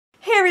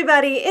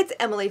everybody, it's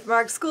Emily from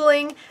ARC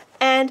Schooling,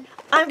 and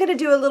I'm going to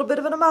do a little bit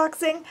of an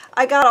unboxing.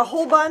 I got a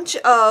whole bunch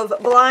of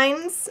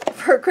blinds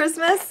for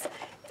Christmas,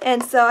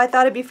 and so I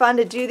thought it'd be fun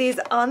to do these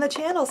on the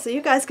channel so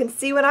you guys can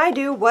see when I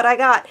do what I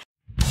got.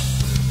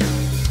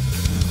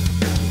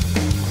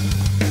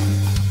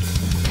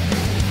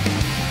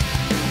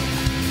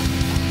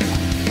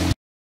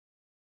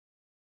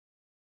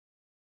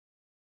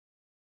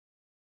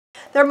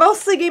 They're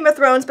mostly Game of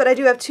Thrones, but I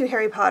do have 2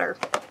 Harry Potter.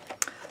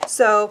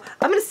 So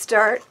I'm going to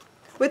start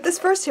with this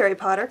first Harry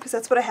Potter, because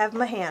that's what I have in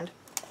my hand.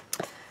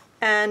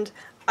 And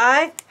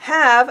I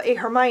have a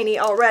Hermione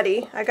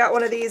already. I got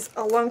one of these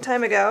a long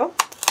time ago.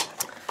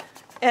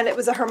 And it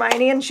was a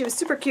Hermione, and she was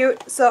super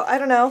cute. So I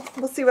don't know.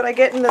 We'll see what I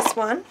get in this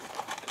one.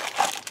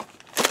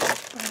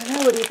 I don't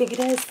know. What do you think it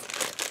is?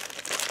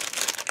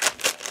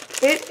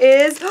 It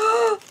is...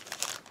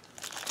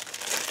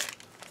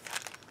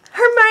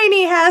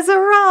 Hermione has a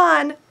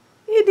Ron!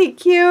 Isn't he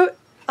cute?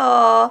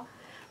 Aw.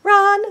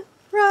 Ron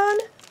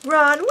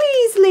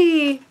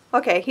Weasley!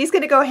 Okay, he's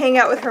going to go hang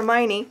out with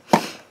Hermione.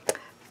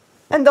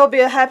 And they'll be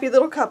a happy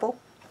little couple.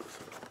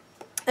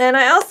 And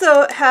I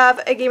also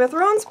have a Game of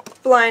Thrones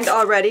blind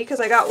already,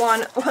 because I got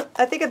one,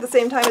 I think at the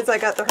same time as I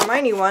got the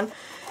Hermione one.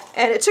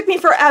 And it took me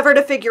forever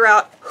to figure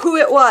out who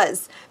it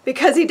was,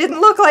 because he didn't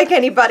look like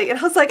anybody. And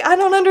I was like, I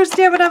don't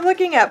understand what I'm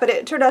looking at. But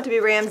it turned out to be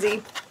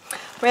Ramsay.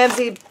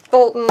 Ramsay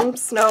Bolton,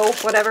 Snow,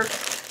 whatever.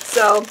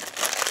 So...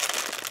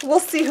 we'll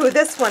see who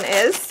this one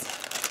is.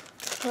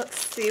 Let's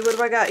see, what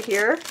do I got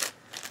here?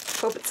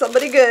 Hope it's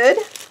somebody good.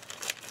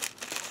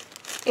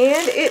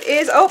 And it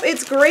is, oh,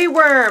 it's Grey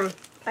Worm.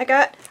 I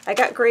got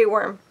Grey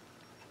Worm.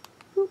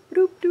 Doop,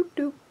 doop, doop,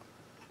 doop.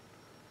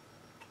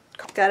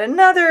 Got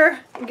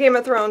another Game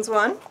of Thrones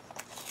one.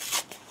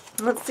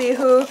 Let's see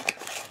who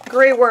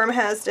Grey Worm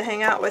has to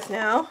hang out with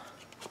now.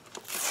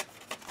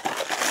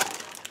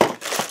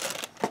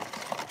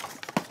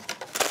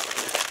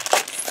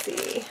 Let's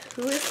see,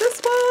 who is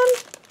this one?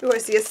 Ooh, I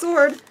see a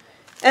sword.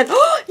 And,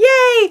 oh,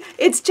 yay!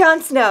 It's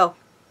Jon Snow.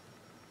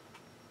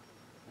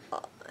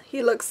 Oh,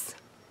 he looks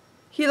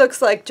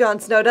like Jon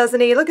Snow,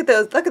 doesn't he? Look at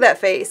those, look at that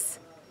face.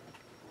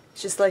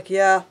 It's just like,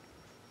 yeah,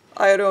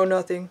 I know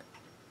nothing.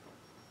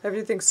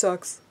 Everything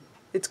sucks.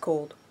 It's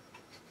cold.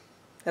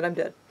 And I'm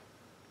dead.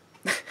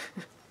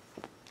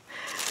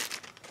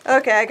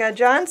 Okay, I got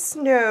Jon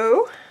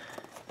Snow.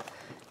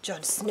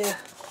 Jon Snow.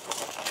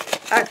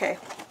 Okay.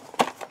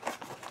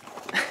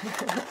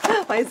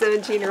 My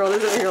 17-year-old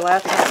is over here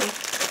laughing at me.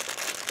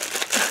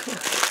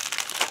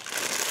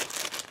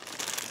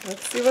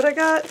 Let's see what I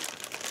got.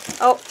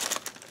 Oh.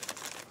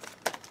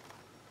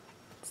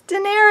 It's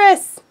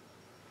Daenerys.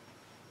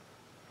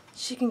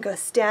 She can go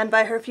stand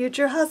by her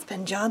future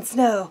husband, Jon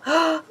Snow.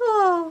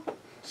 Oh.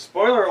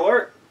 Spoiler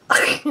alert.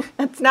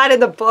 It's not in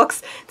the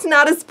books. It's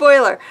not a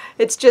spoiler.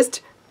 It's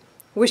just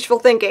wishful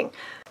thinking.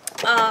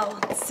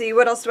 Let's see.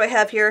 What else do I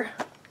have here?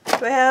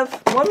 Do I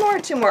have one more or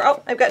 2 more?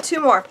 Oh, I've got 2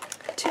 more.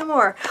 2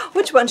 more.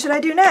 Which one should I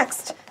do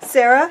next?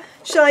 Sarah,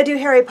 shall I do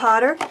Harry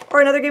Potter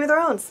or another Game of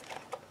Thrones?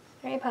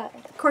 Harry Potter.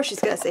 Of course she's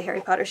going to say Harry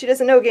Potter. She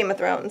doesn't know Game of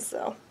Thrones,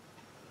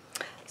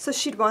 so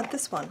she'd want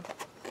this one.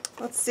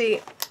 Let's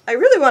see. I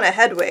really want a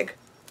Hedwig.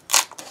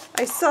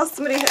 I saw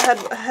somebody had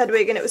a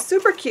Hedwig and it was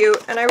super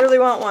cute, and I really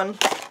want one.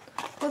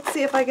 Let's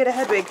see if I get a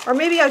Hedwig. Or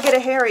maybe I'll get a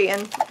Harry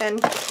and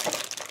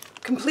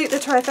complete the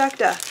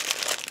trifecta.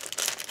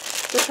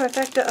 The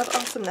trifecta of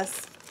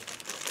awesomeness.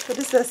 What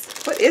is this?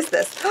 What is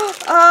this?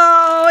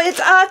 Oh, it's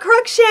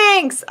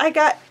Crookshanks! I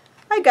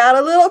got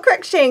a little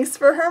Crookshanks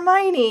for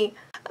Hermione.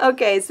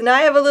 Okay, so now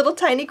I have a little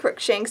tiny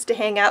Crookshanks to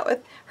hang out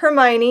with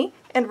Hermione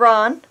and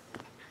Ron.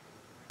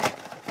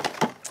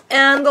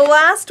 And the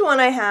last one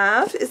I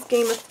have is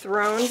Game of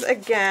Thrones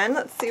again.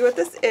 Let's see what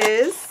this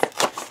is.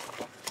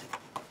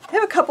 I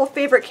have a couple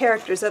favorite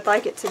characters I'd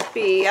like it to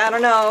be. I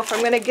don't know if I'm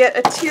going to get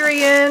a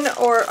Tyrion,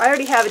 or I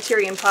already have a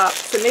Tyrion pop,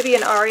 so maybe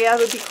an Arya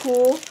would be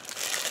cool.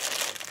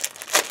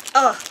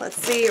 Oh, let's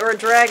see, or a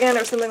dragon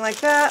or something like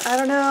that. I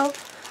don't know.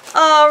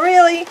 Oh,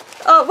 really?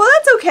 Oh, well,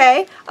 that's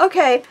okay.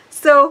 Okay,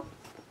 so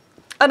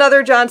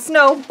another Jon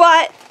Snow,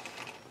 but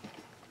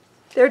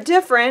they're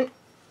different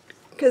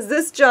because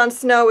this Jon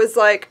Snow is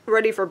like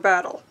ready for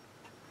battle.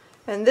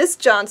 And this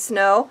Jon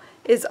Snow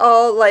is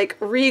all like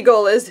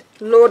regal as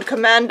Lord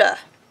Commander.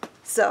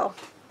 So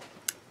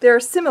they're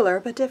similar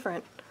but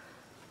different.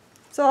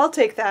 So I'll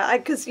take that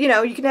because, you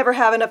know, you can never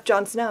have enough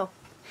Jon Snow.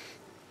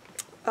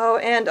 Oh,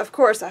 and of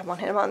course I want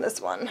him on this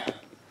one.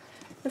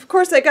 Of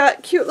course I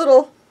got cute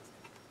little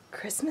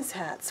Christmas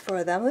hats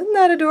for them. Isn't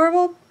that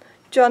adorable?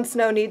 Jon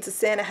Snow needs a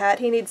Santa hat.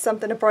 He needs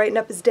something to brighten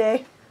up his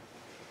day.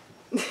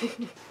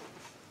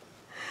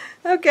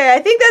 Okay, I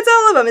think that's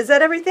all of them. Is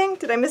that everything?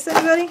 Did I miss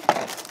anybody?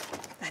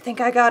 I think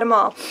I got them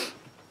all.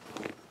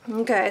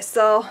 Okay,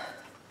 so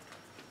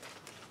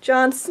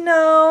Jon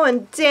Snow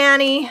and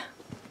Dany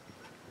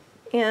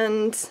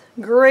and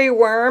Grey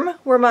Worm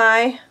were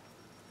my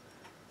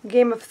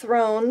Game of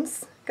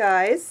Thrones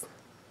guys.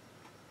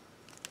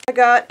 I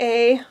got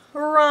a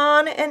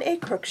Ron and a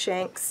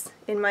Crookshanks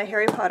in my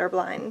Harry Potter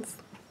blinds.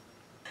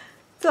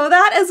 So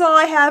that is all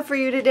I have for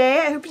you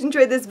today. I hope you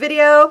enjoyed this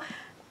video,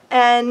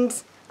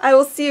 and I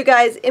will see you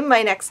guys in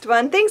my next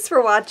one. Thanks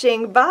for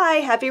watching.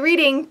 Bye. Happy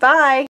reading. Bye.